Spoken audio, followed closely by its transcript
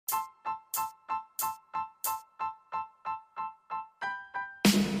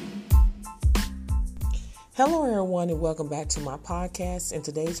Hello, everyone, and welcome back to my podcast. In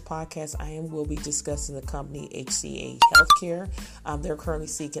today's podcast, will be discussing the company HCA Healthcare. They're currently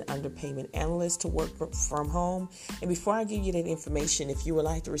seeking underpayment analysts to work from home. And before I give you that information, if you would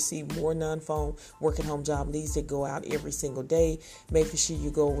like to receive more non-phone work-at-home job leads that go out every single day, make sure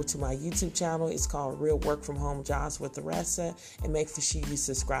you go over to my YouTube channel. It's called Real Work From Home Jobs with Aressa, and make sure you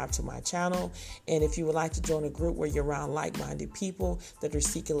subscribe to my channel. And if you would like to join a group where you're around like-minded people that are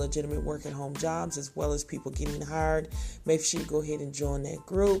seeking legitimate work-at-home jobs, as well as people getting hired, make sure you go ahead and join that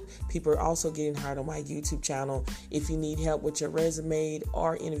group. People are also getting hired on my YouTube channel. If you need help with your resume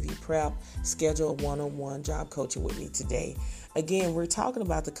or interview prep, schedule a one-on-one job coaching with me today. Again, we're talking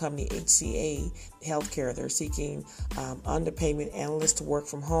about the company HCA Healthcare. They're seeking underpayment analysts to work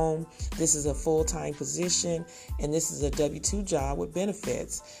from home. This is a full-time position, and this is a W-2 job with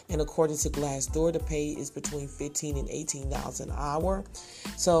benefits. And according to Glassdoor, the pay is between $15 and $18 an hour.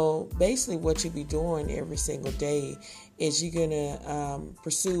 So basically what you'll be doing every single day is you're going to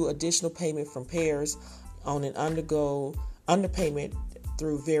pursue additional payment from payers on an underpayment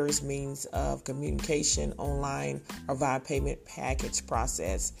through various means of communication online or via payment package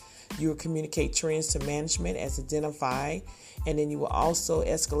process. You will communicate trends to management as identified, and then you will also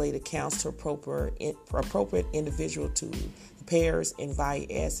escalate accounts to appropriate individual to the payers and via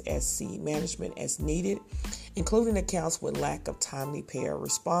SSC management as needed, including accounts with lack of timely payer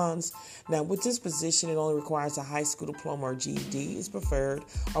response. Now, with this position, it only requires a high school diploma or GED is preferred,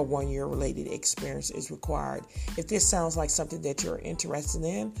 or 1 year related experience is required. If this sounds like something that you're interested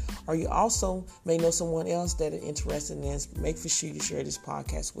in, or you also may know someone else that is interested in this, make sure you share this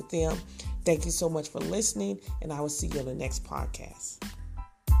podcast with them. Thank you so much for listening, and I will see you on the next podcast.